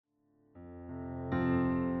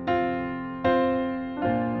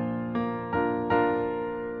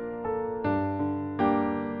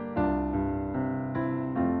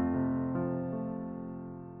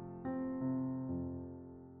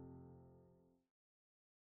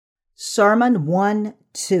Sermon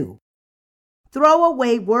 1-2. Throw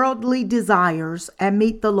away worldly desires and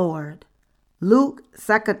meet the Lord. Luke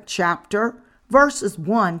 2nd chapter, verses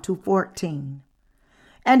 1-14.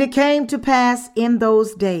 And it came to pass in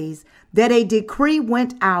those days that a decree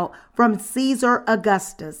went out from Caesar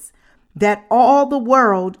Augustus that all the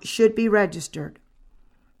world should be registered.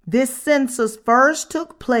 This census first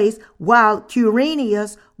took place while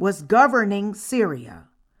Quirinius was governing Syria.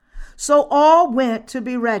 So all went to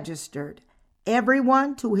be registered,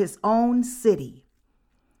 everyone to his own city.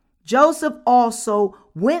 Joseph also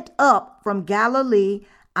went up from Galilee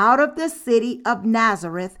out of the city of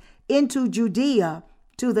Nazareth into Judea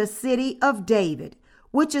to the city of David,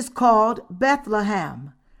 which is called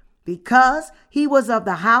Bethlehem, because he was of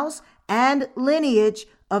the house and lineage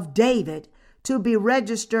of David, to be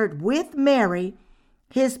registered with Mary,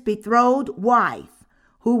 his betrothed wife,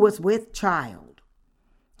 who was with child.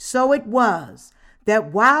 So it was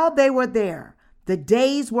that while they were there, the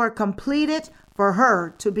days were completed for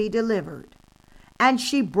her to be delivered. And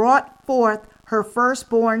she brought forth her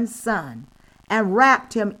firstborn son, and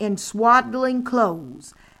wrapped him in swaddling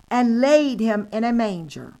clothes, and laid him in a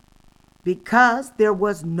manger, because there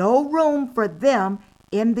was no room for them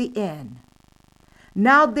in the inn.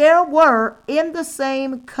 Now there were in the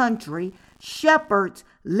same country shepherds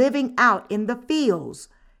living out in the fields,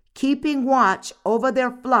 keeping watch over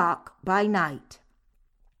their flock by night.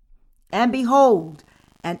 And behold,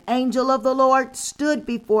 an angel of the Lord stood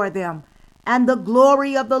before them, and the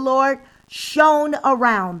glory of the Lord shone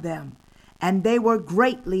around them, and they were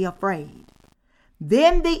greatly afraid.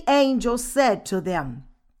 Then the angel said to them,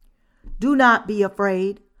 "Do not be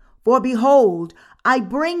afraid, for behold, I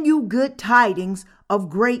bring you good tidings of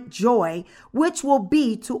great joy, which will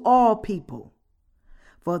be to all people.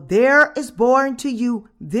 For there is born to you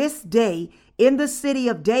this day in the city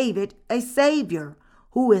of David a Savior,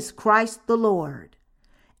 who is Christ the Lord.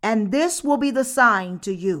 And this will be the sign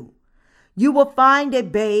to you. You will find a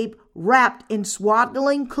babe wrapped in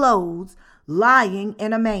swaddling clothes, lying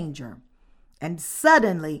in a manger." And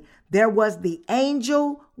suddenly there was the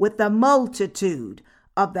angel with a multitude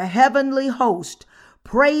of the heavenly host,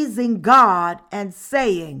 praising God and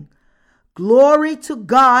saying, "Glory to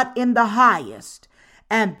God in the highest,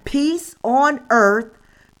 and peace on earth,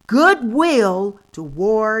 goodwill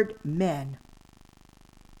toward men."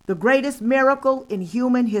 The greatest miracle in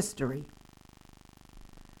human history.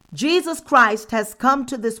 Jesus Christ has come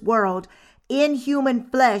to this world in human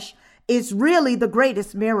flesh is really the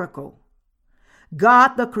greatest miracle.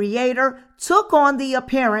 God, the Creator, took on the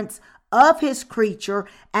appearance of his creature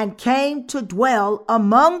and came to dwell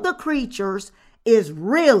among the creatures is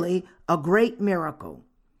really a great miracle.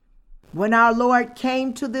 When our Lord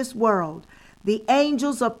came to this world, the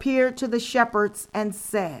angels appeared to the shepherds and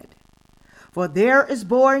said, "For there is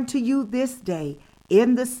born to you this day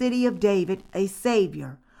in the city of David a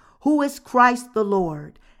Savior, who is Christ the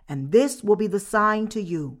Lord, and this will be the sign to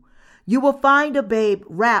you. You will find a babe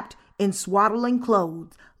wrapped in swaddling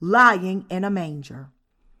clothes, lying in a manger."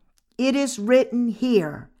 It is written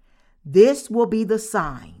here, this will be the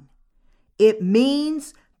sign. It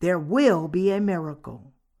means there will be a miracle.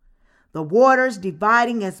 The waters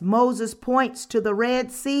dividing as Moses points to the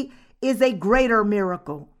Red Sea is a greater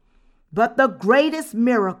miracle. But the greatest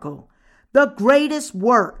miracle, the greatest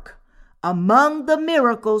work among the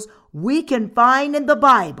miracles we can find in the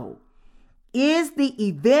Bible is the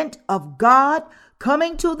event of God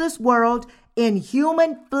coming to this world in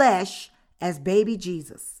human flesh as baby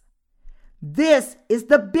Jesus. This is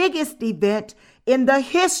the biggest event in the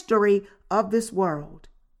history of this world.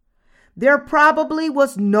 There probably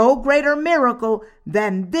was no greater miracle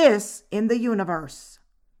than this in the universe.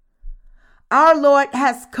 Our Lord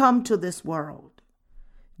has come to this world.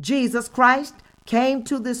 Jesus Christ came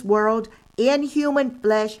to this world in human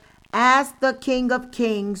flesh as the King of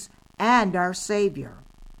Kings and our Savior.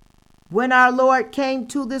 When our Lord came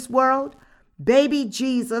to this world, baby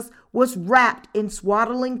Jesus was wrapped in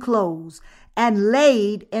swaddling clothes and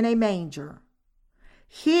laid in a manger.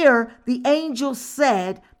 Here the angel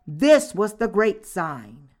said this was the great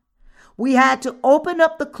sign. We had to open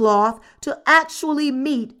up the cloth to actually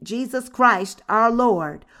meet Jesus Christ our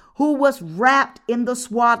Lord, who was wrapped in the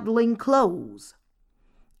swaddling clothes.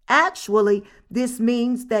 Actually, this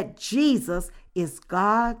means that Jesus is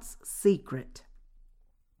God's secret.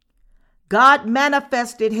 God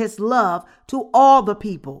manifested his love to all the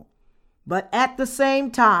people, but at the same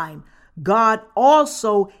time, God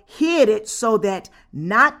also hid it so that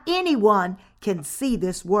not anyone can see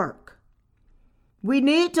this work. We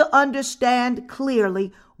need to understand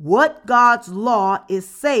clearly what God's law is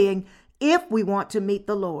saying if we want to meet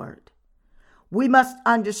the Lord. We must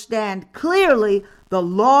understand clearly the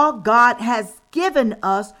law God has given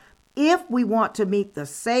us if we want to meet the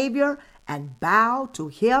Savior and bow to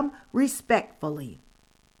him respectfully.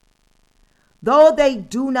 Though they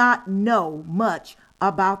do not know much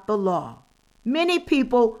about the law, many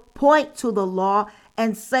people point to the law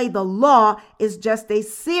and say the law is just a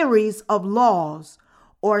series of laws,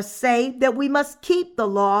 or say that we must keep the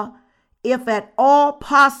law if at all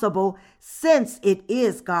possible, since it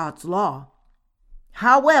is God's law.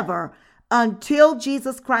 However, until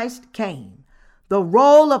Jesus Christ came, the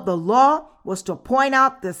role of the law was to point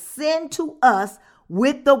out the sin to us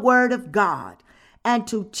with the word of God and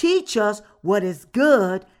to teach us what is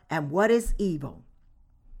good and what is evil.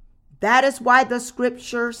 That is why the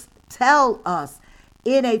scriptures tell us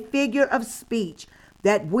in a figure of speech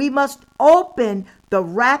that we must open the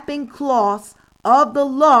wrapping cloths of the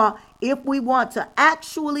law if we want to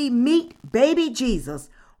actually meet baby Jesus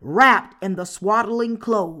wrapped in the swaddling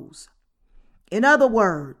clothes. In other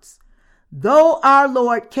words, though our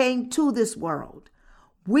Lord came to this world,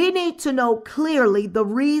 we need to know clearly the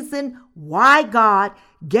reason why God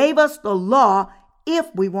gave us the law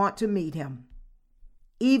if we want to meet him.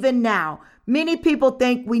 Even now, many people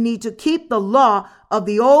think we need to keep the law of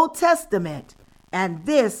the Old Testament, and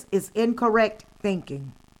this is incorrect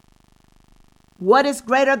thinking. What is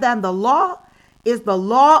greater than the law is the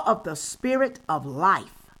law of the Spirit of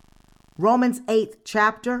life. Romans 8th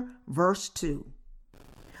chapter, verse 2.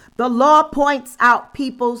 The law points out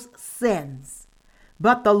people's sins,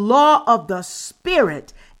 but the law of the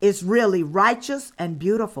Spirit is really righteous and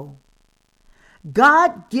beautiful.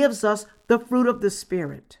 God gives us the fruit of the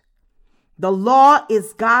Spirit. The law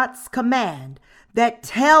is God's command that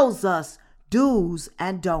tells us do's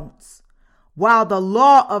and don'ts, while the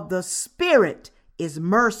law of the Spirit is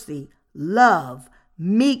mercy, love,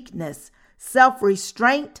 meekness,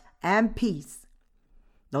 self-restraint, and peace.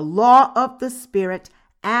 The law of the Spirit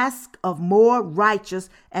asks of more righteous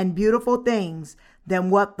and beautiful things than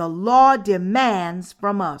what the law demands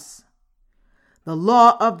from us. The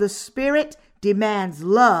law of the Spirit demands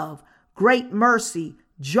love, great mercy,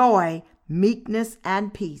 joy, meekness,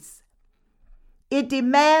 and peace. It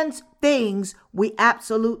demands things we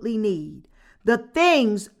absolutely need, the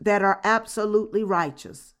things that are absolutely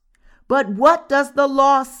righteous. But what does the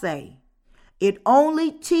law say? It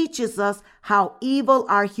only teaches us how evil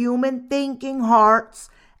our human thinking hearts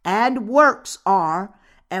and works are,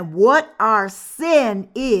 and what our sin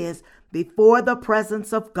is before the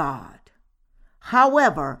presence of God.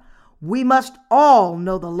 However, we must all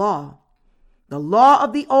know the law. The law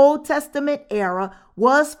of the Old Testament era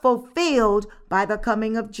was fulfilled by the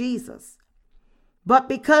coming of Jesus. But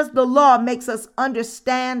because the law makes us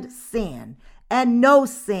understand sin and know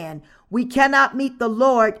sin, we cannot meet the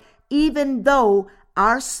Lord even though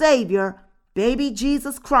our Savior, baby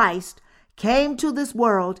Jesus Christ, came to this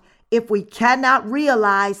world, if we cannot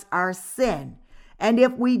realize our sin and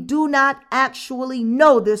if we do not actually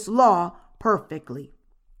know this law perfectly.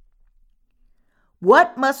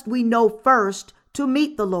 What must we know first to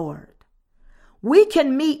meet the Lord? We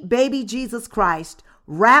can meet baby Jesus Christ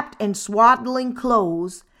wrapped in swaddling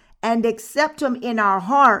clothes and accept him in our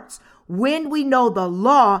hearts when we know the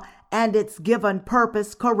law and its given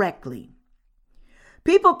purpose correctly.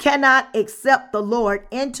 People cannot accept the Lord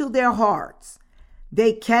into their hearts.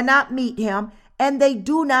 They cannot meet him, and they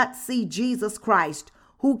do not see Jesus Christ,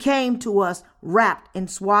 who came to us wrapped in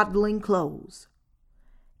swaddling clothes.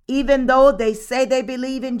 Even though they say they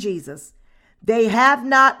believe in Jesus, they have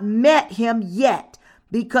not met him yet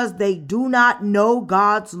because they do not know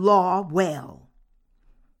God's law well.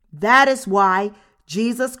 That is why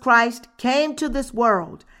Jesus Christ came to this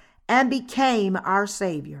world and became our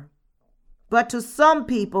Savior. But to some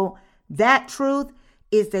people, that truth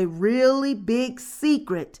is a really big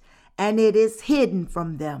secret, and it is hidden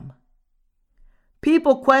from them.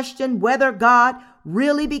 People question whether God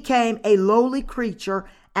really became a lowly creature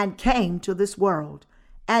and came to this world,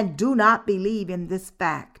 and do not believe in this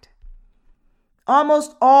fact.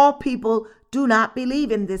 Almost all people do not believe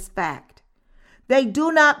in this fact. They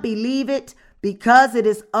do not believe it because it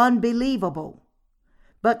is unbelievable.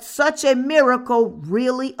 But such a miracle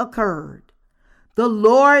really occurred. The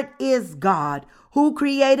Lord is God, who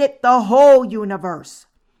created the whole universe,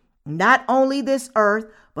 not only this earth,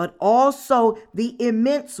 but also the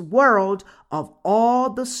immense world of all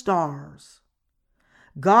the stars.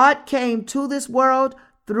 God came to this world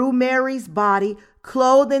through Mary's body,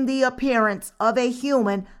 clothed in the appearance of a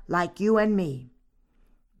human like you and me.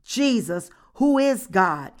 Jesus, who is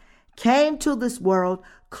God, came to this world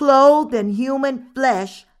clothed in human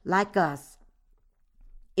flesh like us.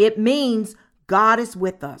 It means God is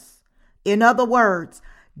with us. In other words,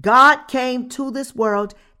 God came to this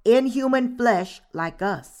world in human flesh like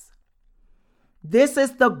us. This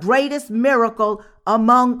is the greatest miracle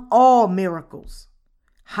among all miracles.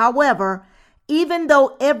 However, even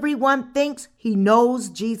though everyone thinks he knows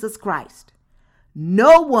Jesus Christ,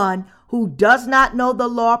 no one who does not know the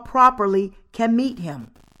law properly can meet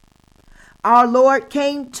him. Our Lord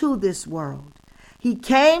came to this world. He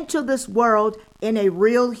came to this world in a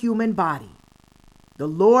real human body. The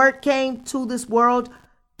Lord came to this world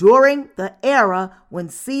during the era when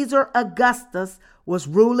Caesar Augustus was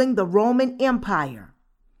ruling the Roman Empire.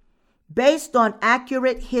 Based on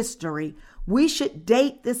accurate history, we should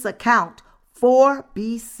date this account 4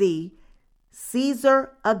 BC.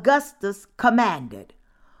 Caesar Augustus commanded,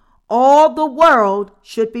 all the world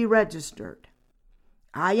should be registered.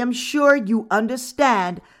 I am sure you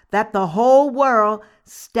understand that the whole world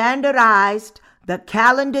standardized the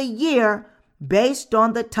calendar year based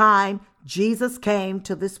on the time Jesus came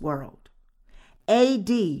to this world.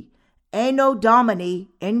 A.D., Anno Domini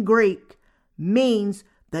in Greek, means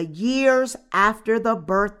the years after the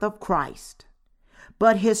birth of Christ.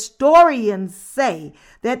 But historians say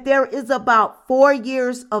that there is about 4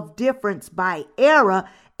 years of difference by era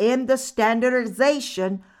in the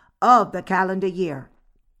standardization of the calendar year.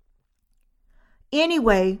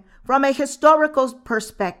 Anyway, from a historical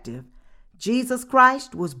perspective, Jesus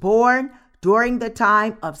Christ was born during the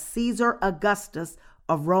time of Caesar Augustus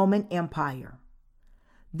of Roman Empire.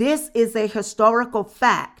 This is a historical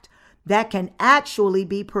fact that can actually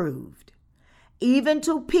be proved, even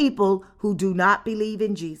to people who do not believe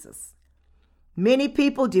in Jesus. Many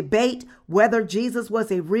people debate whether Jesus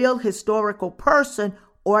was a real historical person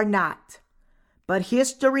or not, but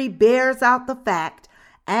history bears out the fact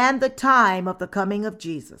and the time of the coming of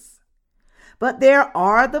Jesus. But there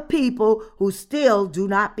are the people who still do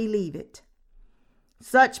not believe it.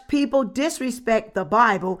 Such people disrespect the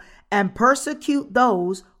Bible and persecute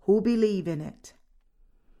those who believe in it.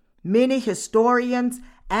 Many historians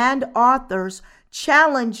and authors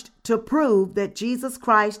challenged to prove that Jesus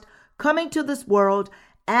Christ coming to this world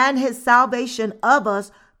and his salvation of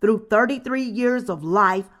us through 33 years of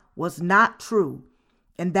life was not true,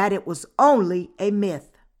 and that it was only a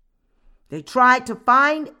myth. They tried to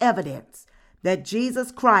find evidence that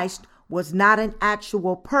Jesus Christ was not an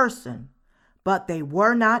actual person, but they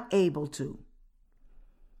were not able to.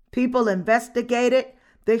 People investigated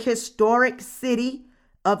the historic city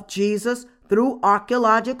of Jesus through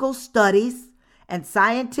archaeological studies and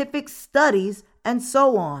scientific studies and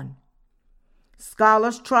so on.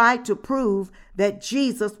 Scholars tried to prove that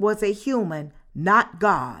Jesus was a human, not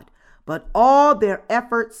God, but all their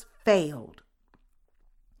efforts failed.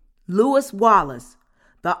 Lewis Wallace,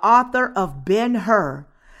 the author of Ben-Hur,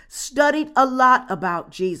 studied a lot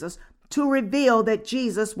about Jesus to reveal that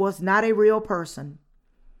Jesus was not a real person.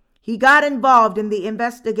 He got involved in the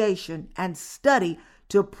investigation and study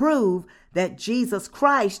to prove that Jesus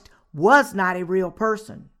Christ was not a real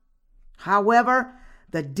person. However,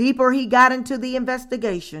 the deeper he got into the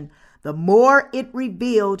investigation, the more it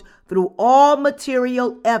revealed through all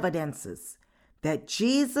material evidences that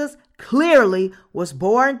Jesus clearly was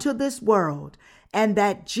born to this world and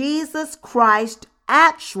that Jesus Christ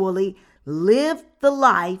actually lived the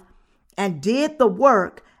life and did the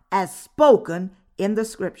work as spoken in the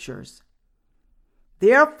scriptures.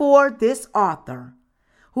 Therefore, this author,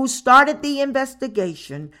 who started the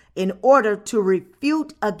investigation in order to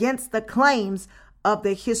refute against the claims of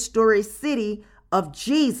the historicity of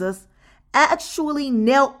Jesus, actually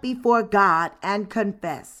knelt before God and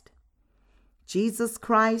confessed, Jesus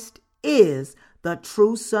Christ is the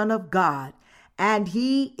true Son of God, and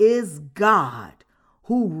he is God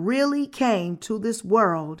who really came to this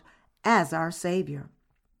world as our Savior.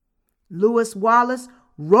 Lewis Wallace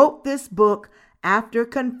wrote this book after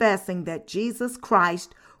confessing that Jesus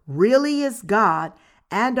Christ really is God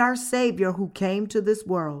and our Savior who came to this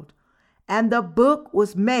world. And the book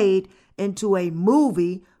was made into a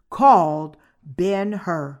movie called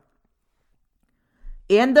Ben-Hur.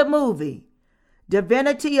 In the movie,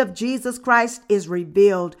 divinity of Jesus Christ is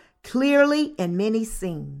revealed clearly in many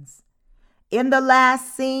scenes. In the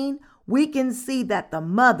last scene, we can see that the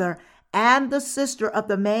mother and the sister of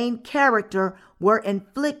the main character were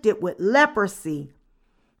inflicted with leprosy,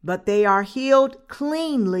 but they are healed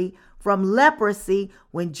cleanly from leprosy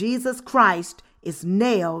when Jesus Christ is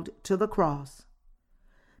nailed to the cross.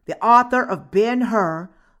 The author of Ben-Hur,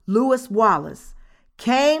 Lewis Wallace,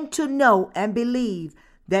 came to know and believe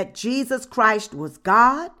that Jesus Christ was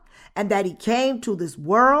God and that he came to this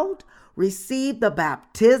world, received the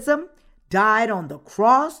baptism, died on the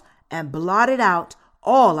cross, and blotted out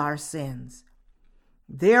all our sins.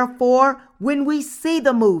 Therefore, when we see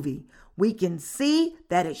the movie, we can see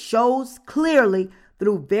that it shows clearly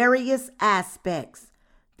through various aspects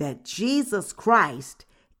that Jesus Christ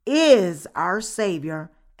is our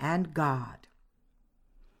Savior and God.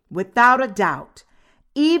 Without a doubt,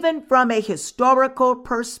 even from a historical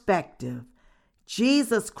perspective,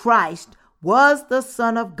 Jesus Christ was the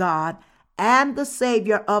Son of God and the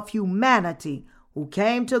Savior of humanity who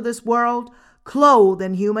came to this world clothed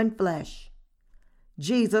in human flesh.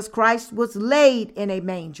 Jesus Christ was laid in a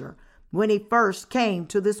manger when he first came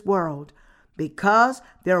to this world because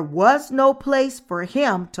there was no place for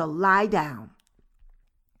him to lie down.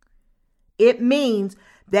 It means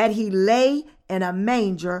that he lay in a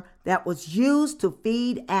manger that was used to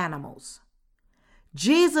feed animals.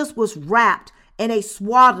 Jesus was wrapped in a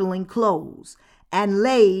swaddling clothes and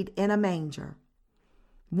laid in a manger.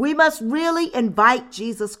 We must really invite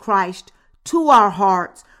Jesus Christ to our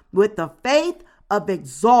hearts with the faith of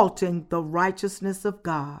exalting the righteousness of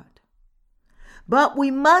God. But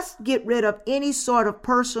we must get rid of any sort of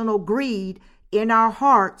personal greed in our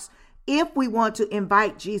hearts if we want to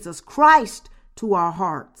invite Jesus Christ to our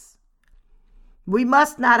hearts. We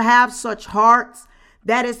must not have such hearts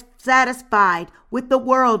that is satisfied with the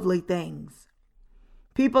worldly things.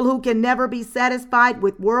 People who can never be satisfied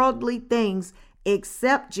with worldly things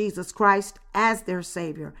accept Jesus Christ as their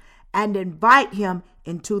Savior and invite him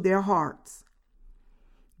into their hearts.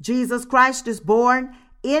 Jesus Christ is born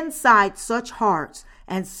inside such hearts,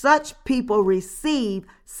 and such people receive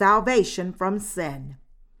salvation from sin.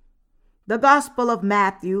 The Gospel of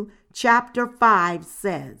Matthew, chapter 5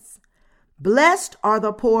 says, "Blessed are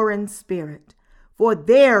the poor in spirit, for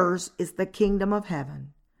theirs is the kingdom of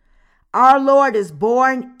heaven." Our Lord is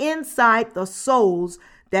born inside the souls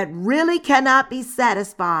that really cannot be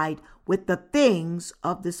satisfied with the things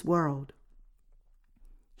of this world.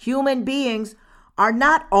 Human beings are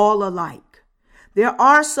not all alike. There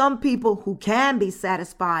are some people who can be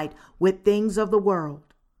satisfied with things of the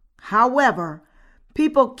world. However,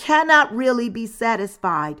 people cannot really be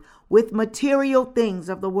satisfied with material things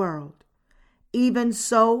of the world. Even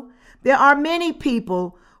so, there are many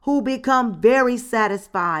people who become very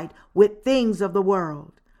satisfied with things of the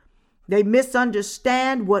world. They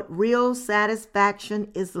misunderstand what real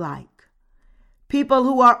satisfaction is like. People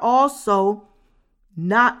who are also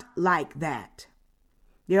not like that.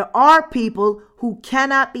 There are people who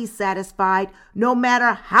cannot be satisfied no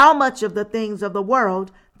matter how much of the things of the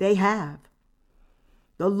world they have.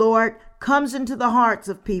 The Lord comes into the hearts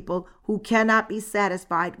of people who cannot be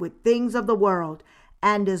satisfied with things of the world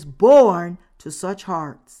and is born to such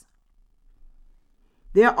hearts.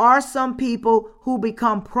 There are some people who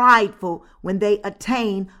become prideful when they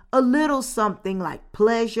attain a little something like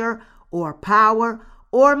pleasure or power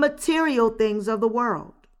or material things of the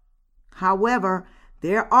world. However,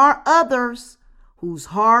 there are others whose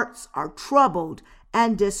hearts are troubled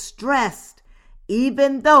and distressed,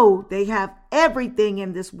 even though they have everything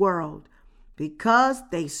in this world, because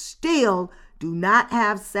they still do not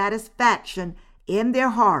have satisfaction in their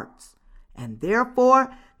hearts, and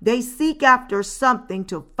therefore they seek after something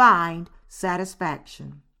to find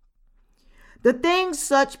satisfaction. The thing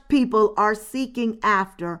such people are seeking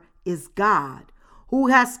after is God, who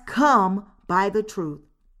has come by the truth.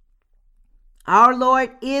 Our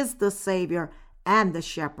Lord is the Savior and the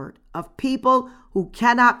Shepherd of people who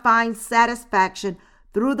cannot find satisfaction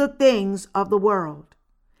through the things of the world.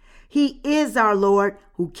 He is our Lord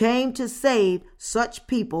who came to save such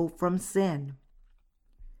people from sin.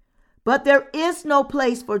 But there is no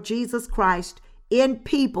place for Jesus Christ in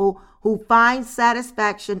people who find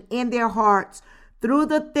satisfaction in their hearts through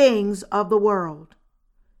the things of the world.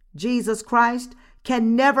 Jesus Christ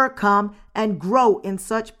can never come and grow in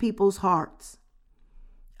such people's hearts.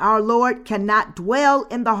 Our Lord cannot dwell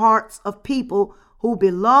in the hearts of people who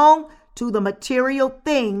belong to the material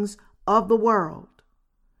things of the world.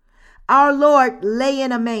 Our Lord lay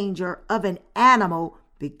in a manger of an animal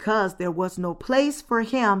because there was no place for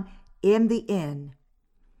him in the inn.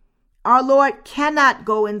 Our Lord cannot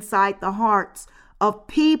go inside the hearts of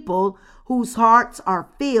people whose hearts are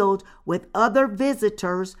filled with other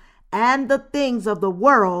visitors and the things of the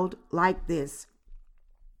world like this.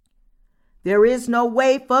 There is no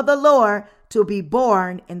way for the Lord to be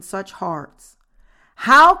born in such hearts.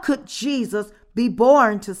 How could Jesus be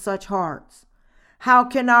born to such hearts? How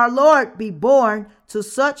can our Lord be born to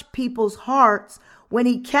such people's hearts when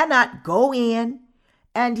he cannot go in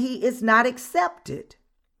and he is not accepted?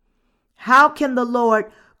 How can the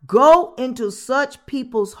Lord go into such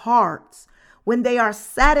people's hearts when they are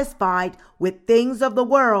satisfied with things of the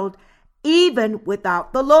world, even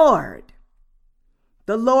without the Lord?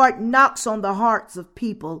 The Lord knocks on the hearts of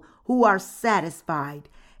people who are satisfied,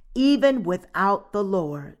 even without the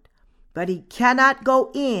Lord. But he cannot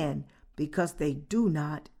go in because they do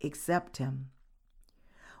not accept him.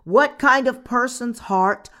 What kind of person's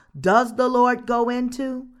heart does the Lord go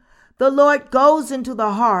into? The Lord goes into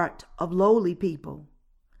the heart of lowly people.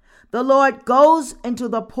 The Lord goes into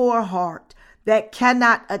the poor heart that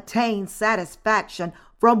cannot attain satisfaction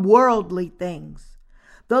from worldly things.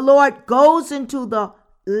 The Lord goes into the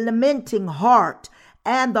lamenting heart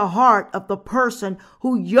and the heart of the person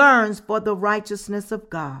who yearns for the righteousness of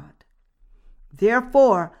God.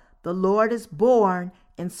 Therefore, the Lord is born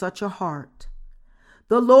in such a heart.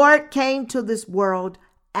 The Lord came to this world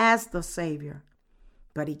as the Savior,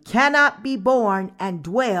 but he cannot be born and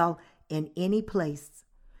dwell in any place.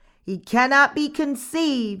 He cannot be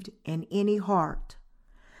conceived in any heart.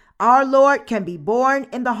 Our Lord can be born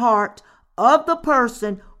in the heart of the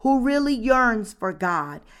person who really yearns for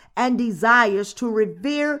God and desires to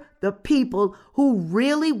revere the people who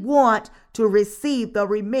really want to receive the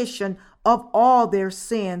remission of all their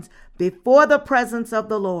sins before the presence of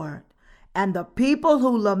the Lord, and the people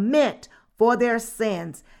who lament for their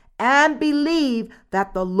sins and believe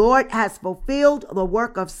that the Lord has fulfilled the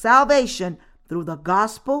work of salvation through the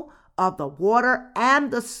gospel of the water and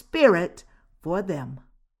the Spirit for them.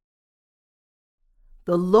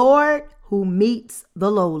 The Lord who meets the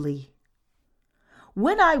lowly.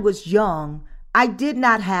 When I was young, I did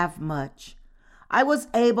not have much. I was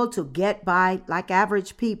able to get by like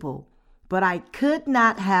average people, but I could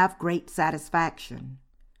not have great satisfaction.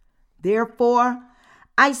 Therefore,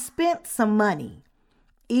 I spent some money,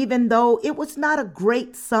 even though it was not a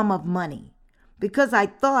great sum of money, because I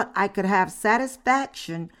thought I could have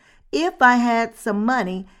satisfaction if I had some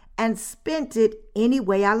money and spent it any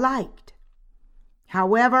way I liked.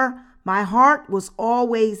 However, my heart was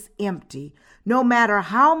always empty, no matter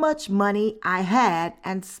how much money I had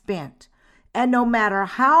and spent, and no matter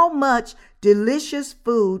how much delicious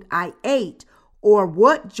food I ate or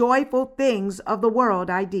what joyful things of the world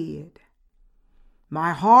I did.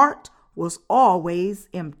 My heart was always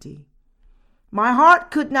empty. My heart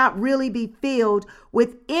could not really be filled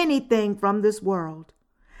with anything from this world.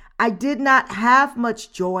 I did not have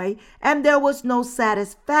much joy, and there was no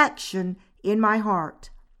satisfaction in my heart.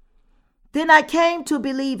 Then I came to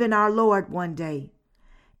believe in our Lord one day,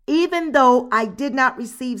 even though I did not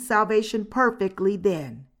receive salvation perfectly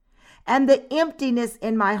then, and the emptiness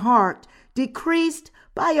in my heart decreased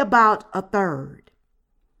by about a third.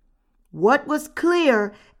 What was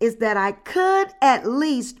clear is that I could at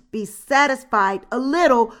least be satisfied a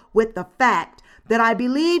little with the fact that I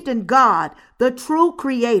believed in God, the true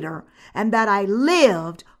Creator, and that I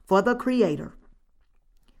lived for the Creator.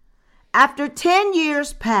 After 10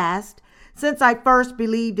 years passed since I first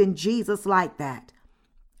believed in Jesus like that,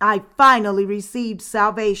 I finally received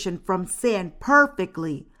salvation from sin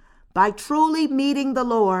perfectly by truly meeting the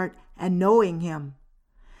Lord and knowing Him.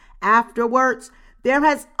 Afterwards, there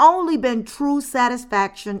has only been true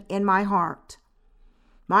satisfaction in my heart.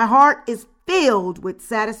 My heart is filled with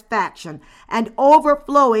satisfaction and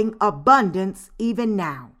overflowing abundance even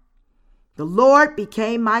now. The Lord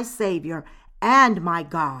became my Savior and my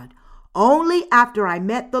God only after I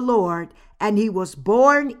met the Lord and He was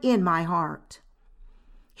born in my heart.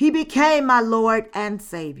 He became my Lord and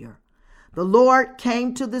Savior. The Lord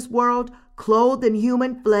came to this world clothed in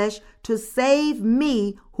human flesh to save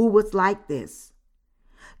me who was like this.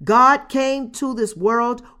 God came to this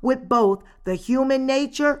world with both the human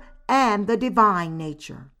nature and the divine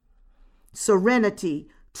nature. Serenity,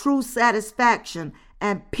 true satisfaction,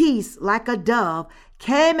 and peace like a dove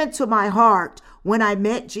came into my heart when I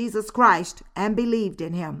met Jesus Christ and believed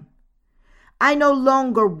in Him. I no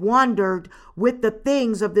longer wandered with the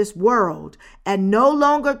things of this world and no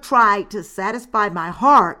longer tried to satisfy my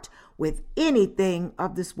heart with anything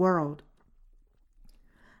of this world.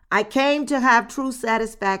 I came to have true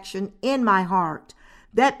satisfaction in my heart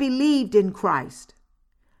that believed in Christ.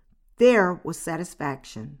 There was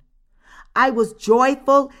satisfaction. I was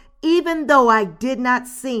joyful even though I did not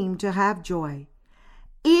seem to have joy.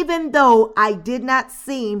 Even though I did not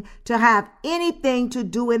seem to have anything to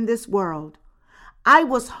do in this world, I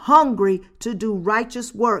was hungry to do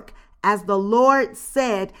righteous work, as the Lord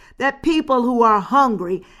said that people who are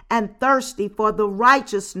hungry and thirsty for the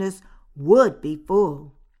righteousness would be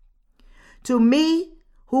full. To me,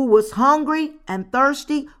 who was hungry and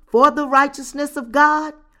thirsty for the righteousness of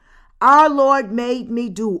God, our Lord made me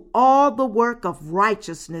do all the work of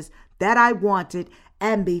righteousness that I wanted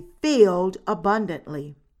and be filled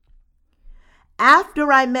abundantly.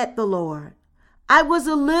 After I met the Lord, I was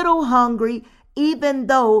a little hungry even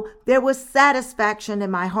though there was satisfaction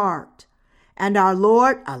in my heart. And our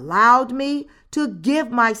Lord allowed me to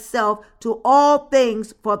give myself to all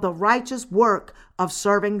things for the righteous work of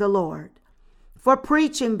serving the Lord, for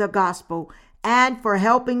preaching the gospel, and for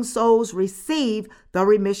helping souls receive the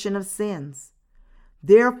remission of sins.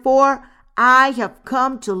 Therefore, I have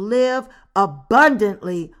come to live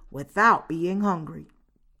abundantly without being hungry.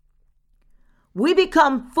 We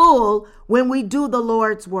become full when we do the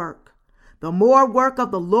Lord's work. The more work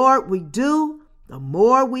of the Lord we do, the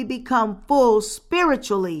more we become full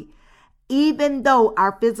spiritually, even though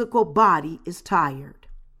our physical body is tired.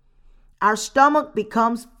 Our stomach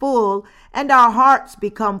becomes full and our hearts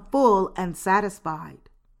become full and satisfied.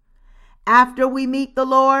 After we meet the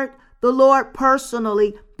Lord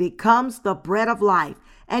personally becomes the bread of life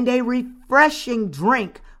and a refreshing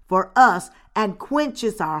drink for us and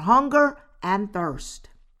quenches our hunger and thirst.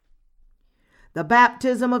 The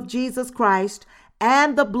baptism of Jesus Christ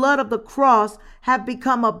and the blood of the cross have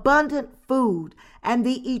become abundant food and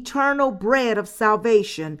the eternal bread of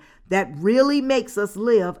salvation that really makes us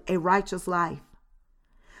live a righteous life.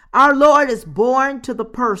 Our Lord is born to the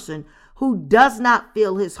person who does not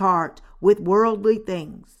fill his heart with worldly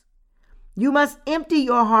things. You must empty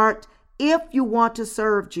your heart if you want to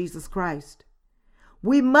serve Jesus Christ.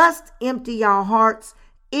 We must empty our hearts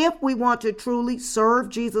if we want to truly serve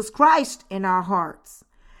Jesus Christ in our hearts.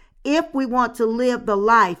 If we want to live the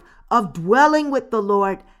life of dwelling with the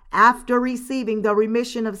Lord after receiving the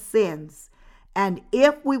remission of sins, and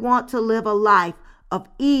if we want to live a life of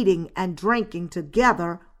eating and drinking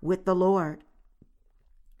together with the Lord.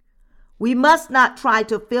 We must not try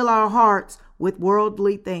to fill our hearts with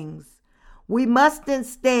worldly things. We must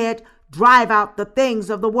instead drive out the things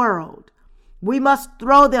of the world. We must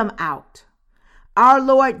throw them out. Our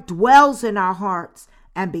Lord dwells in our hearts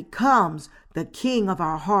and becomes the King of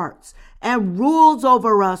our hearts and rules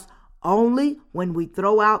over us only when we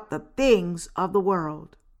throw out the things of the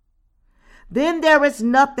world. Then there is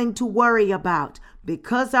nothing to worry about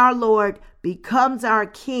because our Lord becomes our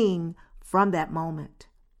King from that moment.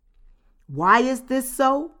 Why is this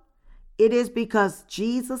so? It is because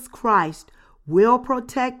Jesus Christ will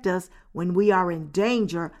protect us when we are in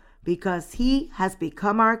danger because he has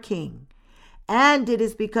become our King. And it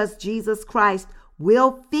is because Jesus Christ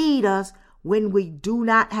will feed us when we do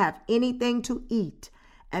not have anything to eat,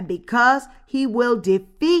 and because he will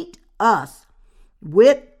defeat us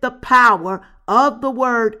with the power of the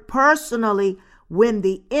word personally when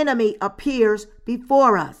the enemy appears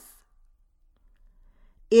before us.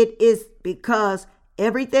 It is because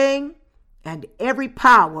everything and every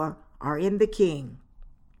power are in the King.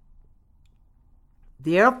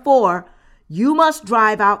 Therefore, you must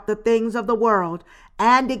drive out the things of the world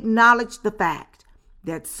and acknowledge the fact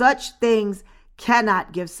that such things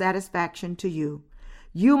cannot give satisfaction to you.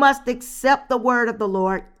 You must accept the word of the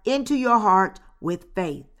Lord into your heart with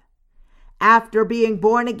faith. After being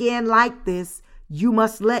born again like this, you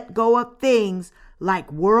must let go of things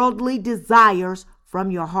like worldly desires from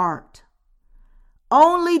your heart.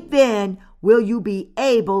 Only then will you be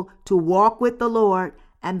able to walk with the Lord,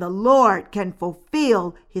 and the Lord can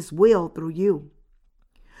fulfill his will through you.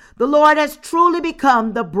 The Lord has truly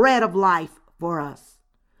become the bread of life for us.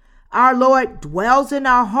 Our Lord dwells in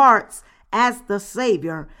our hearts as the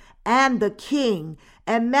Savior and the King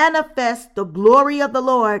and manifests the glory of the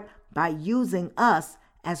Lord by using us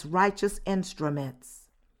as righteous instruments.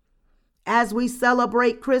 As we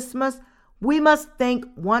celebrate Christmas, we must think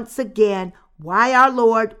once again why our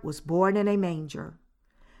Lord was born in a manger.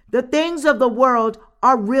 The things of the world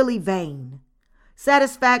are really vain.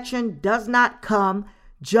 Satisfaction does not come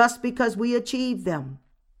just because we achieve them.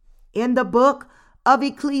 In the book of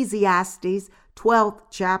Ecclesiastes, 12th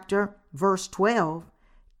chapter, verse 12,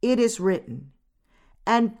 it is written,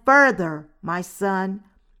 "And further, my son,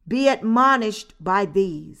 be admonished by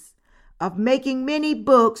these. Of making many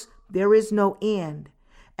books there is no end,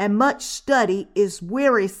 and much study is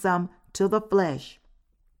wearisome to the flesh.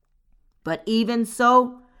 But even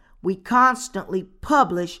so, we constantly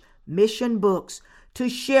publish mission books to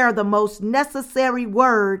share the most necessary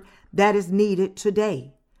word that is needed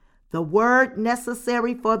today, the word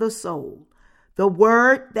necessary for the soul, the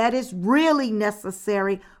word that is really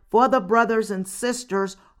necessary for the brothers and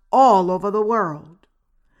sisters all over the world.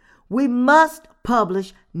 We must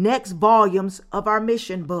publish next volumes of our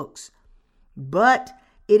mission books, but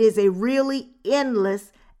it is a really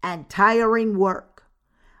endless and tiring work.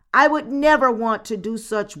 I would never want to do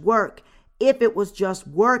such work if it was just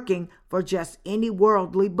working for just any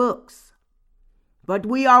worldly books. But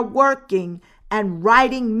we are working and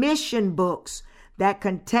writing mission books that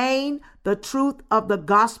contain the truth of the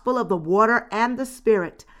gospel of the water and the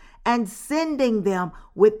Spirit, and sending them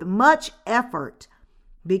with much effort,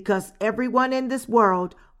 because everyone in this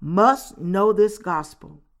world must know this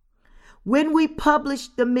gospel. When we publish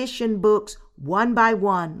the mission books one by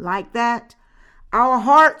one like that, our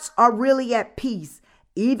hearts are really at peace,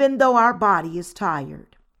 even though our body is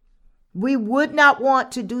tired. We would not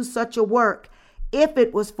want to do such a work if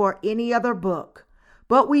it was for any other book,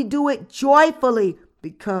 but we do it joyfully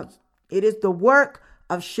because it is the work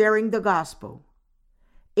of sharing the gospel.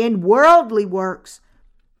 In worldly works,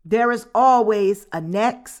 there is always a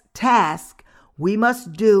next task we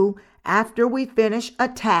must do after we finish a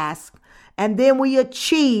task, and then we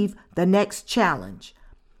achieve the next challenge.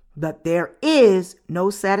 But there is no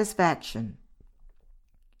satisfaction.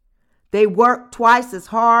 They work twice as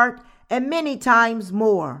hard and many times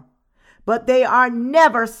more, but they are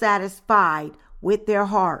never satisfied with their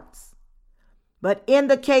hearts. But in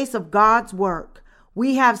the case of God's work,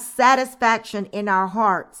 we have satisfaction in our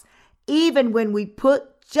hearts, even when we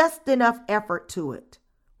put just enough effort to it.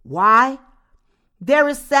 Why? There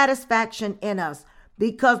is satisfaction in us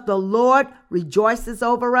because the Lord rejoices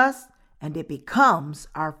over us, and it becomes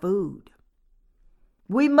our food.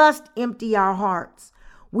 We must empty our hearts.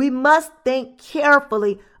 We must think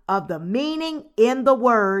carefully of the meaning in the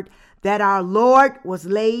word that our Lord was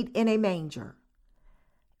laid in a manger.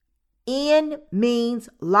 Inn means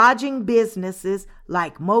lodging businesses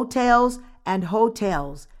like motels and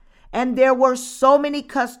hotels, and there were so many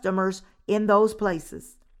customers in those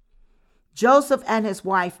places. Joseph and his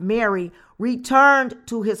wife Mary returned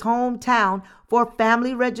to his hometown for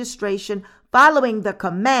family registration following the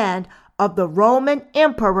command of the Roman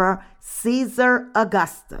Emperor Caesar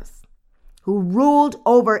Augustus, who ruled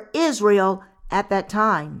over Israel at that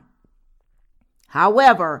time.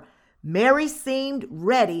 However, Mary seemed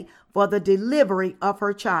ready for the delivery of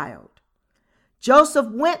her child. Joseph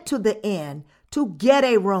went to the inn to get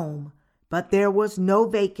a room, but there was no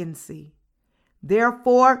vacancy.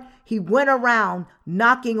 Therefore, he went around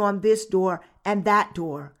knocking on this door and that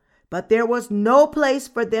door, but there was no place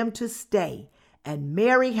for them to stay, and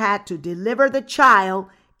Mary had to deliver the child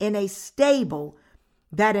in a stable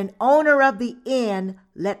that an owner of the inn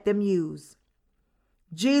let them use.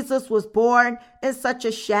 Jesus was born in such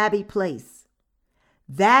a shabby place.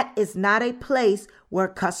 That is not a place where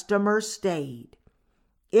customers stayed.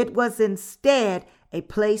 It was instead a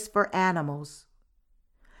place for animals.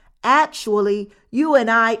 Actually, you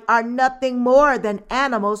and I are nothing more than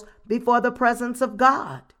animals before the presence of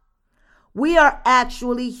God. We are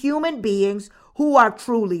actually human beings who are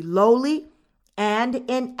truly lowly and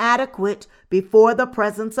inadequate before the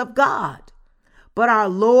presence of God. But our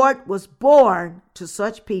Lord was born to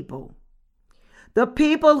such people. The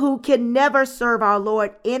people who can never serve our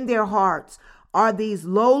Lord in their hearts are these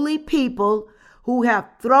lowly people who have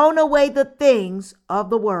thrown away the things of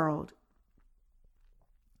the world.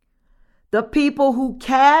 The people who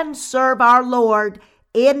can serve our Lord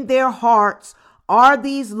in their hearts are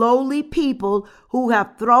these lowly people who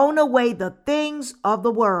have thrown away the things of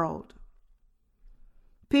the world.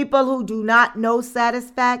 People who do not know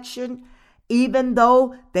satisfaction, even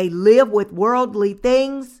though they live with worldly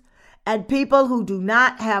things, and people who do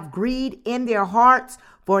not have greed in their hearts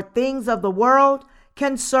for things of the world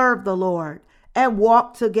can serve the Lord and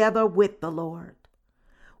walk together with the Lord.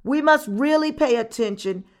 We must really pay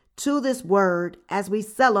attention to this word as we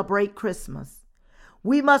celebrate Christmas.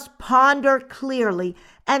 We must ponder clearly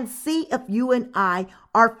and see if you and I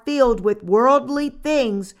are filled with worldly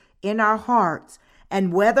things in our hearts,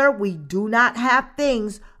 and whether we do not have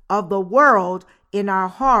things of the world in our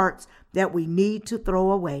hearts that we need to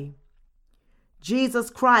throw away. Jesus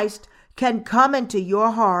Christ can come into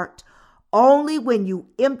your heart only when you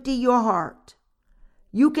empty your heart.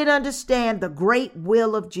 You can understand the great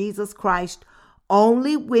will of Jesus Christ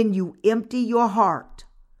only when you empty your heart.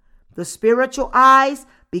 The spiritual eyes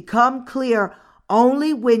become clear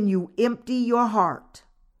only when you empty your heart.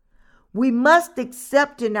 We must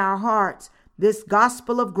accept in our hearts this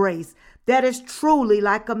gospel of grace that is truly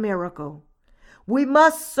like a miracle. We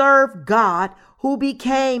must serve God who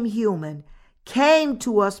became human, came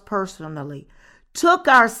to us personally, took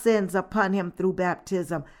our sins upon him through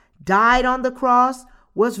baptism, died on the cross,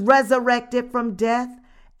 was resurrected from death,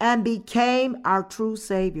 and became our true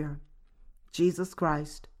Savior, Jesus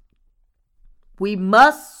Christ. We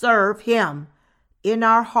must serve him in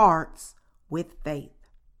our hearts with faith.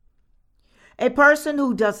 A person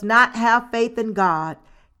who does not have faith in God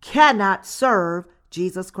cannot serve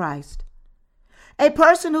Jesus Christ. A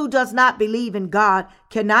person who does not believe in God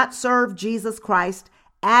cannot serve Jesus Christ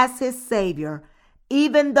as his Savior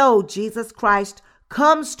even though Jesus Christ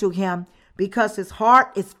comes to him because his heart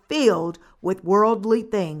is filled with worldly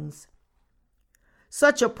things.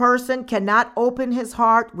 Such a person cannot open his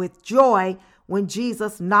heart with joy when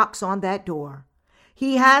Jesus knocks on that door.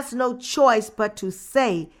 He has no choice but to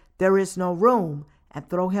say there is no room and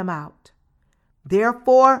throw him out.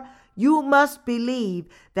 Therefore, you must believe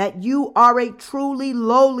that you are a truly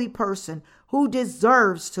lowly person who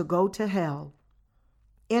deserves to go to hell.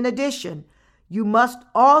 In addition, you must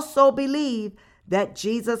also believe that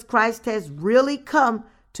Jesus Christ has really come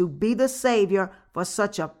to be the Savior for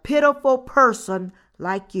such a pitiful person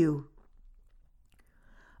like you.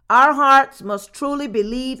 Our hearts must truly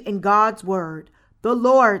believe in God's word. The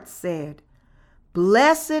Lord said,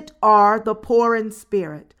 "Blessed are the poor in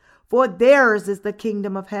spirit, for theirs is the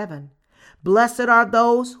kingdom of heaven. Blessed are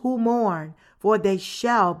those who mourn, for they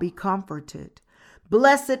shall be comforted.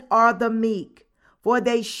 Blessed are the meek, for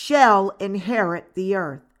they shall inherit the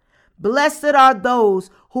earth. Blessed are those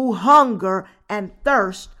who hunger and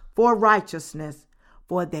thirst for righteousness,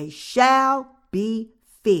 for they shall be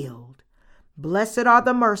filled. Blessed are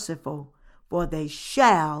the merciful, for they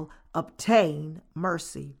shall obtain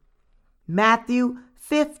mercy." Matthew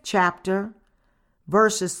 5th chapter,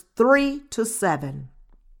 verses 3-7.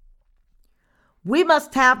 We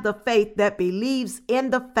must have the faith that believes in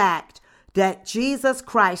the fact that Jesus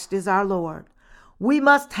Christ is our Lord. We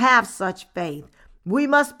must have such faith. We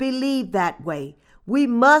must believe that way. We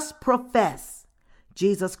must profess,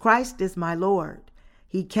 Jesus Christ is my Lord.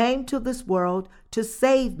 He came to this world to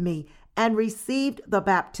save me and received the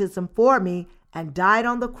baptism for me and died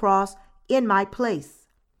on the cross in my place.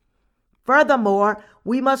 Furthermore,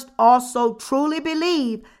 we must also truly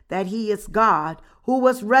believe that he is God who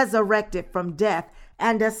was resurrected from death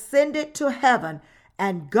and ascended to heaven,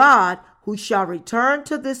 and God who shall return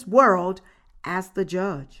to this world as the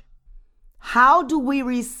judge. How do we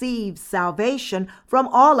receive salvation from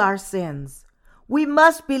all our sins? We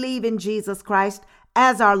must believe in Jesus Christ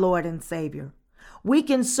as our Lord and Savior. We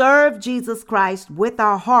can serve Jesus Christ with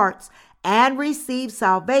our hearts and receive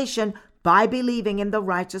salvation by believing in the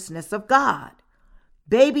righteousness of God.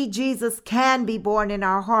 Baby Jesus can be born in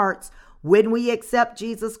our hearts when we accept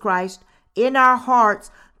Jesus Christ in our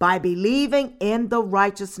hearts by believing in the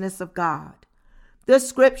righteousness of God. The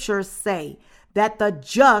scriptures say that the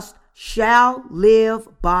just shall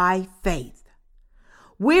live by faith.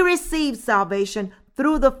 We receive salvation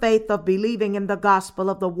through the faith of believing in the gospel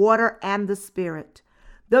of the water and the Spirit.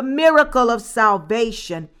 The miracle of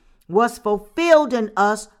salvation was fulfilled in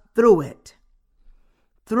us through it.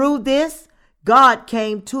 Through this, God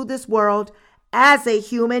came to this world as a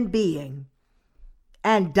human being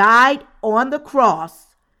and died on the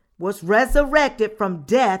cross, was resurrected from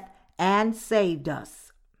death, and saved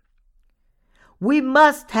us. We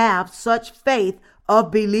must have such faith of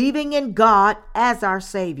believing in God as our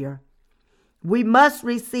Savior. We must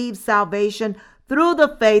receive salvation through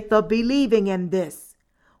the faith of believing in this.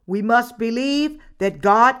 We must believe that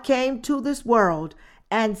God came to this world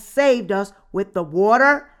and saved us with the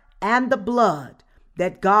water and the blood,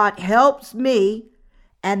 that God helps me,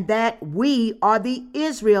 and that we are the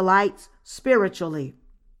Israelites spiritually.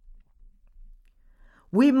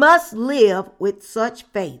 We must live with such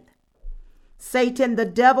faith. Satan, the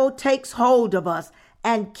devil, takes hold of us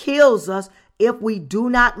and kills us if we do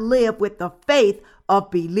not live with the faith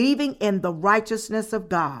of believing in the righteousness of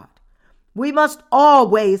God. We must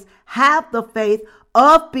always have the faith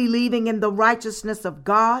of believing in the righteousness of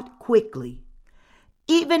God quickly,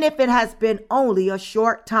 even if it has been only a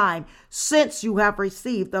short time since you have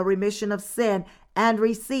received the remission of sin and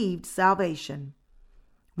received salvation.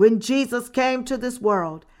 When Jesus came to this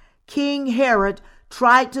world, King Herod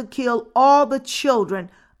tried to kill all the children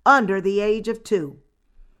under the age of 2.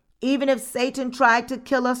 Even if Satan tried to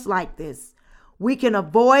kill us like this, we can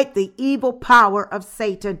avoid the evil power of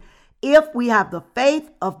Satan if we have the faith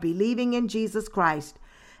of believing in Jesus Christ.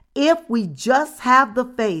 If we just have the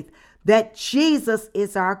faith that Jesus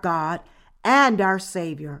is our God and our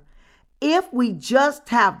Savior. If we just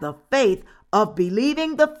have the faith of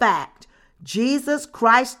believing the fact Jesus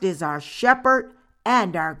Christ is our shepherd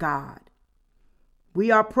and our God. We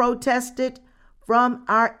are protected from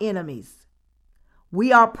our enemies.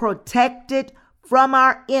 We are protected from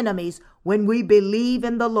our enemies when we believe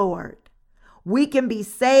in the Lord. We can be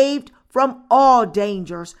saved from all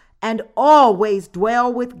dangers and always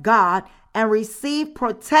dwell with God and receive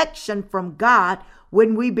protection from God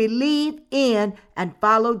when we believe in and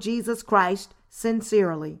follow Jesus Christ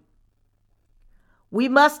sincerely. We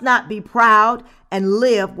must not be proud and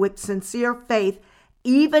live with sincere faith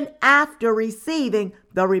even after receiving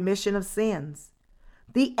the remission of sins.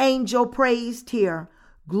 The angel praised here,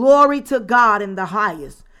 "Glory to God in the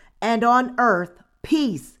highest, and on earth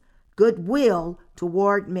peace, goodwill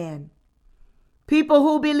toward men." People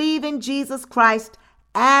who believe in Jesus Christ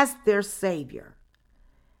as their Savior.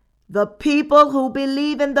 The people who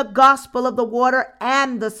believe in the gospel of the water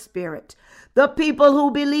and the Spirit. The people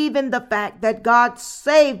who believe in the fact that God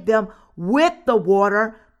saved them with the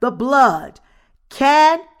water, the blood,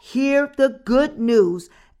 can hear the good news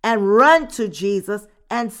and run to Jesus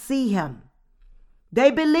and see him.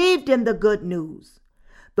 They believed in the good news.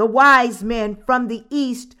 The wise men from the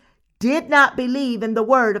east did not believe in the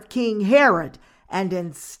word of King Herod and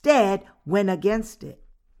instead went against it.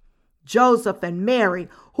 Joseph and Mary,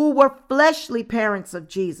 who were fleshly parents of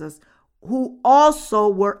Jesus, who also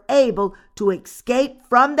were able to escape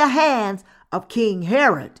from the hands of King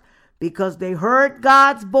Herod because they heard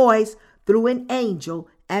God's voice through an angel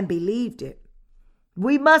and believed it.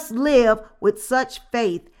 We must live with such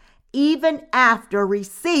faith even after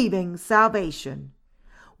receiving salvation.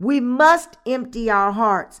 We must empty our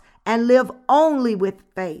hearts and live only with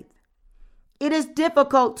faith. It is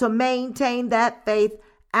difficult to maintain that faith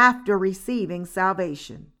after receiving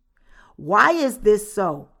salvation. Why is this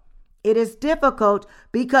so? It is difficult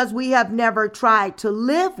because we have never tried to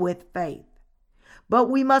live with faith. But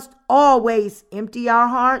we must always empty our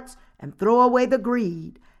hearts and throw away the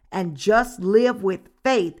greed and just live with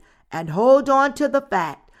faith and hold on to the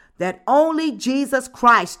fact that only Jesus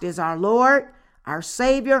Christ is our Lord, our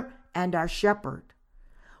Savior, and our Shepherd.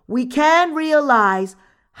 We can realize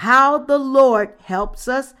how the Lord helps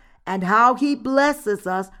us and how he blesses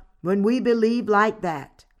us when we believe like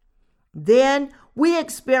that. Then we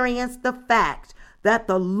experience the fact that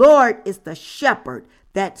the Lord is the shepherd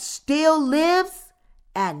that still lives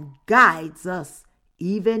and guides us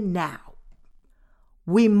even now.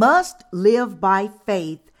 We must live by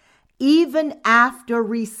faith even after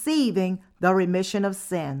receiving the remission of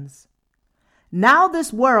sins. Now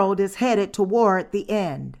this world is headed toward the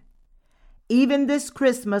end. Even this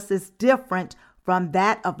Christmas is different from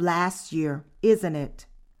that of last year, isn't it?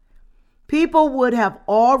 People would have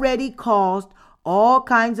already caused all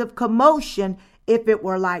kinds of commotion if it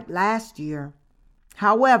were like last year.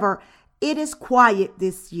 However, it is quiet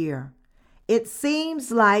this year. It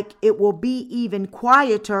seems like it will be even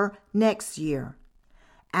quieter next year.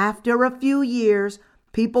 After a few years,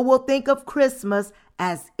 people will think of Christmas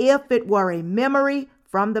as if it were a memory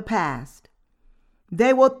from the past.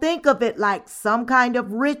 They will think of it like some kind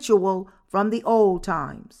of ritual from the old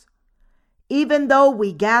times. Even though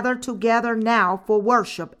we gather together now for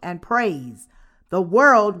worship and praise, the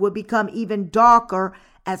world will become even darker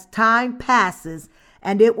as time passes,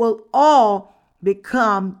 and it will all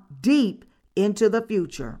become deep into the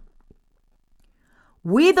future.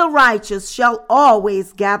 We the righteous shall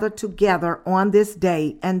always gather together on this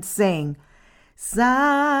day and sing,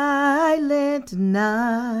 "Silent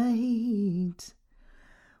night,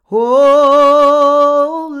 holy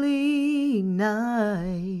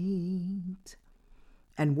night,"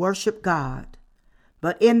 and worship God.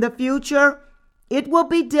 But in the future, it will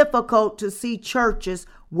be difficult to see churches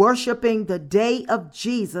worshiping the day of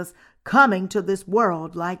Jesus coming to this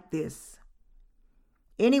world like this.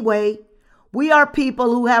 Anyway, we are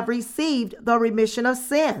people who have received the remission of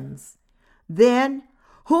sins. Then,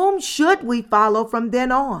 whom should we follow from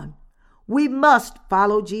then on? We must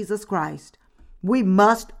follow Jesus Christ. We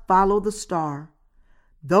must follow the star.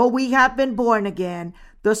 Though we have been born again,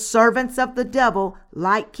 the servants of the devil,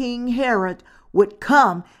 like King Herod, would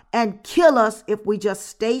come and kill us if we just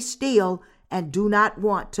stay still and do not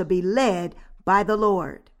want to be led by the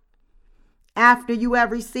Lord. After you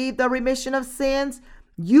have received the remission of sins,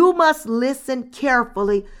 you must listen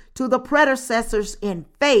carefully to the predecessors in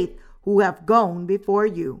faith who have gone before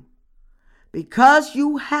you. Because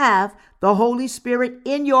you have the Holy Spirit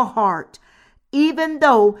in your heart, even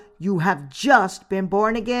though you have just been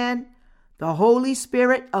born again, the Holy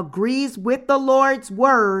Spirit agrees with the Lord's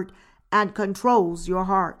word and controls your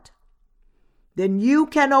heart. Then you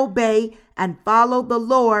can obey and follow the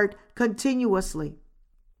Lord continuously.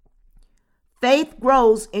 Faith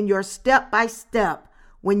grows in your step by step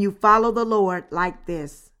when you follow the Lord like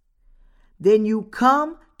this. Then you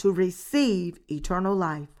come to receive eternal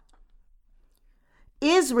life.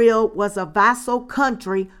 Israel was a vassal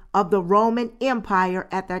country of the Roman Empire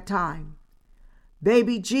at that time.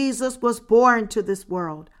 Baby Jesus was born to this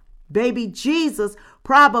world. Baby Jesus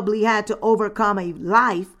probably had to overcome a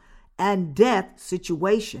life and death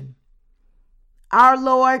situation. Our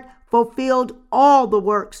Lord fulfilled all the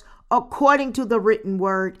works according to the written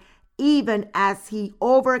word, even as he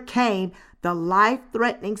overcame the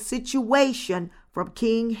life-threatening situation from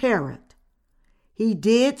King Herod. He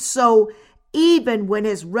did so even when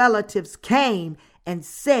his relatives came and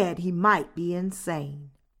said he might be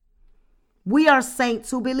insane. We are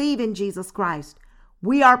saints who believe in Jesus Christ.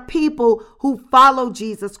 We are people who follow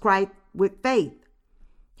Jesus Christ with faith.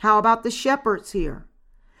 How about the shepherds here?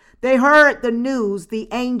 They heard the news the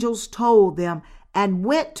angels told them and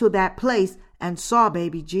went to that place and saw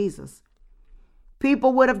baby Jesus.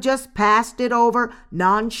 People would have just passed it over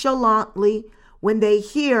nonchalantly when they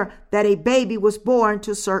hear that a baby was born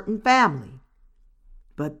to a certain family.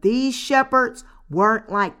 But these shepherds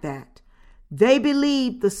weren't like that. They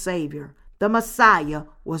believed the Savior, the Messiah,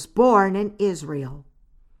 was born in Israel.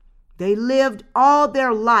 They lived all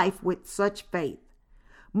their life with such faith.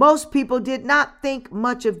 Most people did not think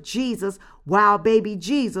much of Jesus while baby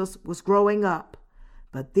Jesus was growing up.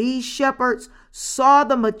 But these shepherds saw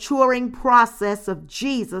the maturing process of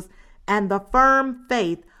Jesus and the firm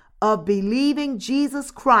faith of believing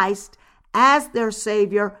Jesus Christ as their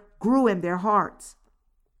Savior grew in their hearts.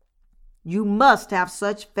 You must have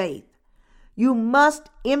such faith. You must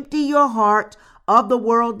empty your heart of the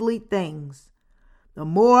worldly things. The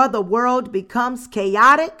more the world becomes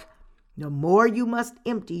chaotic, the more you must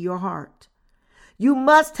empty your heart. You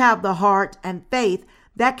must have the heart and faith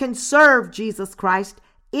that can serve Jesus Christ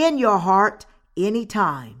in your heart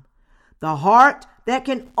anytime. The heart that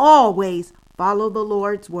can always follow the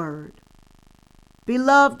Lord's word.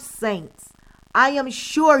 Beloved saints, I am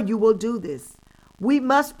sure you will do this. We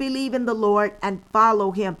must believe in the Lord and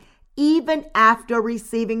follow him even after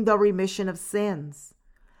receiving the remission of sins.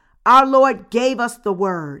 Our Lord gave us the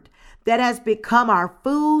word that has become our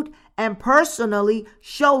food and personally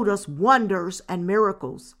showed us wonders and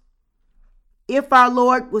miracles. If our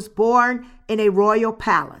Lord was born in a royal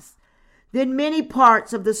palace, then many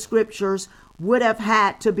parts of the scriptures would have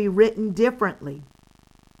had to be written differently.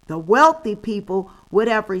 The wealthy people would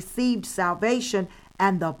have received salvation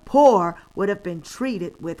and the poor would have been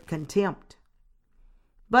treated with contempt.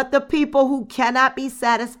 But the people who cannot be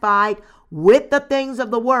satisfied with the things of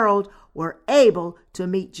the world were able to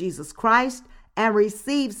meet Jesus Christ and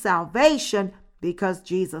receive salvation because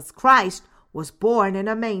Jesus Christ was born in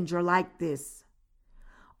a manger like this.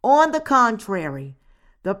 On the contrary,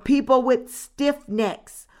 the people with stiff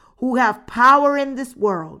necks who have power in this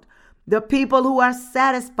world, the people who are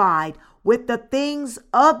satisfied with the things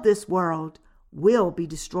of this world, will be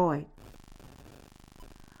destroyed.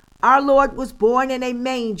 Our Lord was born in a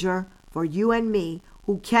manger for you and me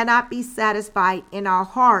who cannot be satisfied in our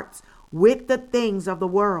hearts with the things of the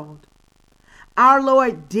world. Our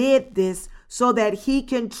Lord did this so that he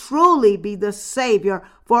can truly be the Savior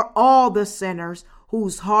for all the sinners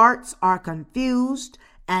whose hearts are confused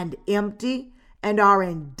and empty and are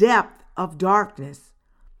in depth of darkness,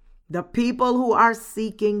 the people who are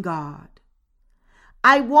seeking God.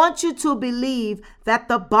 I want you to believe that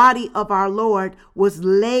the body of our Lord was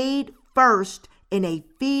laid first in a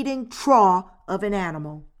feeding trough of an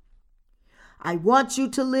animal. I want you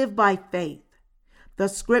to live by faith. The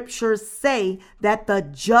scriptures say that the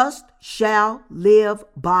just shall live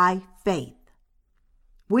by faith.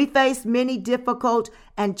 We face many difficult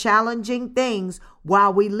and challenging things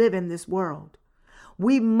while we live in this world.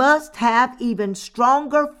 We must have even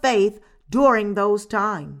stronger faith during those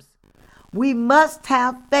times. We must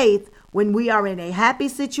have faith when we are in a happy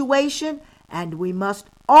situation, and we must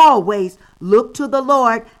always look to the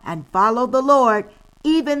Lord and follow the Lord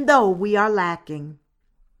even though we are lacking.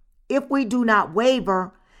 If we do not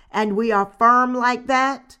waver and we are firm like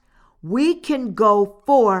that, we can go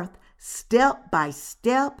forth step by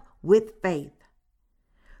step with faith.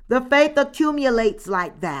 The faith accumulates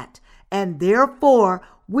like that, and therefore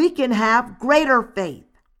we can have greater faith.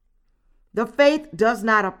 The faith does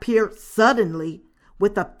not appear suddenly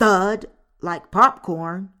with a thud like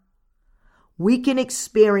popcorn. We can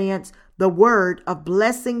experience the word of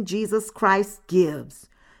blessing Jesus Christ gives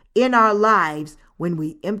in our lives when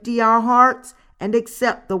we empty our hearts and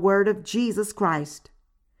accept the word of Jesus Christ.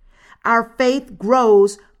 Our faith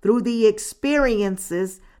grows through the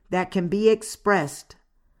experiences that can be expressed.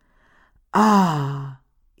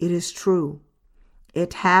 It is true.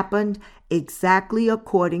 It happened exactly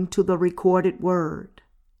according to the recorded word.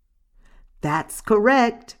 That's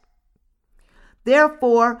correct.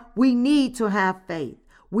 Therefore, we need to have faith.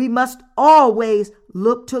 We must always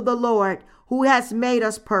look to the Lord who has made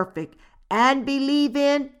us perfect and believe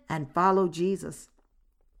in and follow Jesus.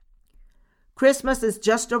 Christmas is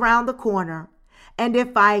just around the corner, and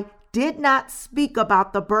if I did not speak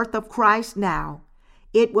about the birth of Christ now,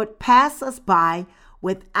 it would pass us by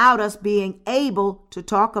without us being able to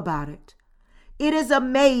talk about it. It is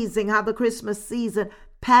amazing how the Christmas season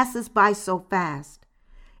passes by so fast.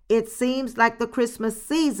 It seems like the Christmas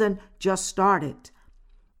season just started,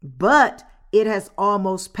 but it has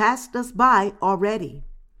almost passed us by already.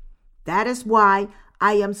 That is why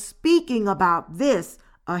I am speaking about this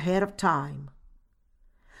ahead of time.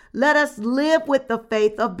 Let us live with the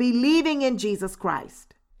faith of believing in Jesus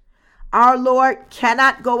Christ. Our Lord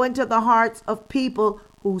cannot go into the hearts of people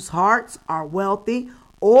whose hearts are wealthy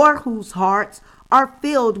or whose hearts are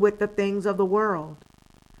filled with the things of the world.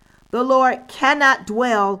 The Lord cannot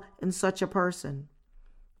dwell in such a person.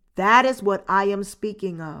 That is what I am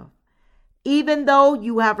speaking of. Even though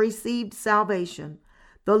you have received salvation,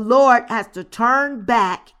 the Lord has to turn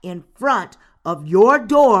back in front of your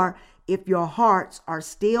door if your hearts are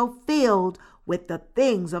still filled with the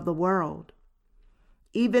things of the world.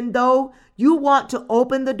 Even though you want to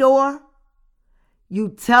open the door, you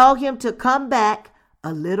tell him to come back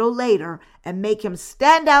a little later and make him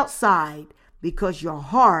stand outside because your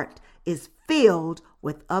heart is filled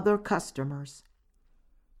with other customers.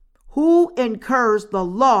 Who incurs the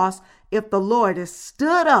loss if the Lord is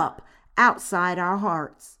stood up outside our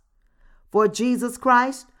hearts? For Jesus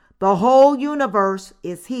Christ, the whole universe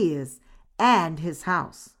is his and his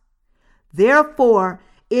house. Therefore,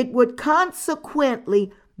 it would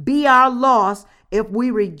consequently be our loss if we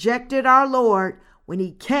rejected our Lord when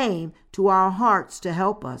he came to our hearts to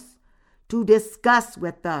help us, to discuss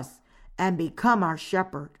with us, and become our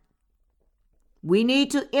shepherd. We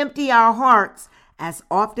need to empty our hearts as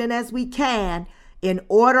often as we can in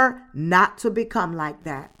order not to become like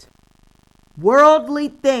that. Worldly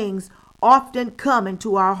things often come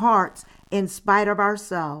into our hearts in spite of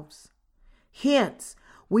ourselves. Hence,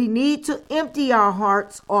 we need to empty our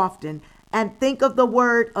hearts often and think of the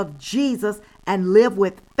word of Jesus and live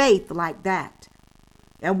with faith like that.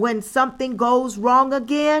 And when something goes wrong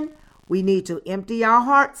again, we need to empty our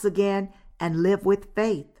hearts again and live with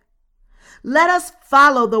faith. Let us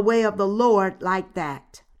follow the way of the Lord like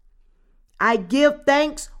that. I give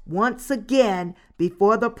thanks once again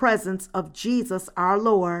before the presence of Jesus our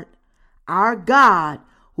Lord, our God,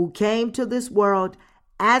 who came to this world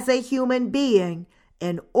as a human being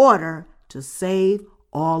in order to save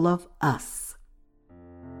all of us.